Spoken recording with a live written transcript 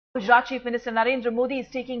Gujarat Chief Minister Narendra Modi is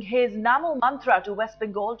taking his Namo mantra to West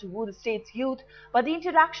Bengal to woo the state's youth, but the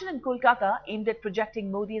interaction in Kolkata aimed at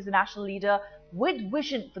projecting Modi as a national leader with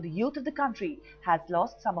vision for the youth of the country has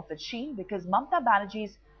lost some of its sheen because Mamata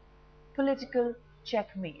Banerjee's political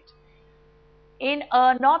checkmate. In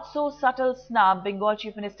a not-so-subtle snub, Bengal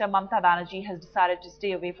Chief Minister Mamata Banerjee has decided to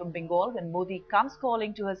stay away from Bengal when Modi comes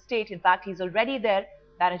calling to her state. In fact, he's already there.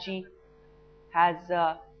 Banerjee has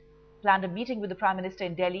planned a meeting with the Prime Minister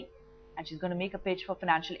in Delhi, and she's going to make a pitch for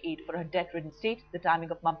financial aid for her debt-ridden state. The timing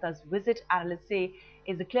of Mamata's visit, analysts say,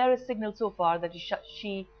 is the clearest signal so far that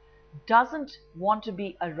she doesn't want to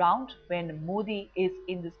be around when Modi is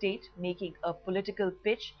in the state making a political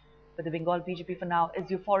pitch. But the Bengal BJP for now is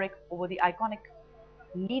euphoric over the iconic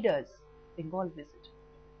leader's Bengal visit.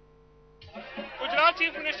 Gujarat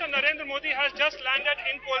Chief Minister Narendra Modi has just landed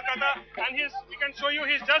in Kolkata, and we can show you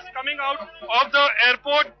he's just coming out of the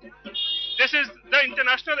airport. This is the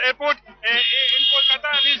international airport in Kolkata,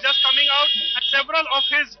 and he's just coming out, and several of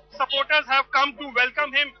his supporters have come to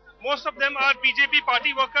welcome him. Most of them are BJP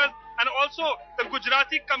party workers, and also the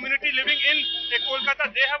Gujarati community living in Kolkata.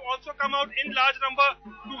 They have also come out in large number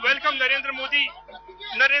to welcome Narendra Modi.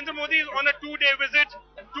 Narendra Modi is on a two-day visit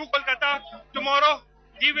to Kolkata. Tomorrow,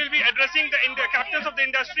 he will be addressing the captains of the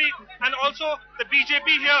industry and also the BJP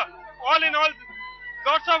here. All in all,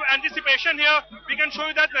 lots of anticipation here. We can show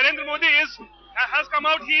you that Narendra Modi has come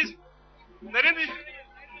out. He's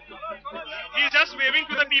just waving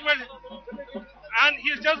to the people, and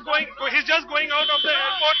he's just going out of the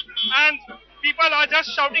airport, and people are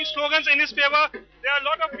just shouting slogans in his favor. There are a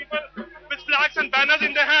lot of people with flags and banners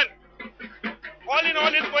in their hand. All in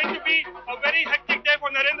all, it's going to be a very hectic day for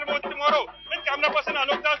Narendra Modi tomorrow. With camera person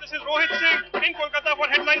Alok Das, this is Rohit Singh in Kolkata for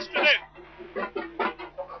Headlines Today.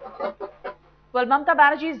 Well, Mamata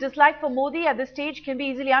Banerjee's dislike for Modi at this stage can be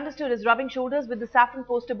easily understood as rubbing shoulders with the saffron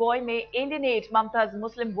poster boy may alienate Mamata's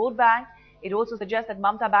Muslim vote bank. It also suggests that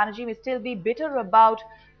Mamata Banerjee may still be bitter about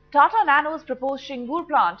Tata Nano's proposed Shingur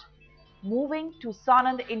plant moving to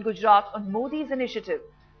Sanand in Gujarat on Modi's initiative.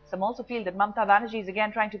 Some also feel that Mamata Banerjee is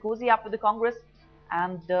again trying to cozy up with the Congress,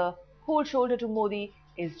 and the cold shoulder to Modi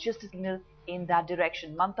is just a signal in that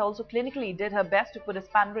direction. Mamata also clinically did her best to put a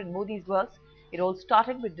spanner in Modi's works. It all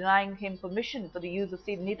started with denying him permission for the use of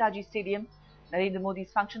Netaji Stadium. Narendra Modi's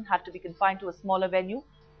function had to be confined to a smaller venue,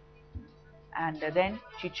 and then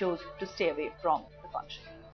she chose to stay away from the function.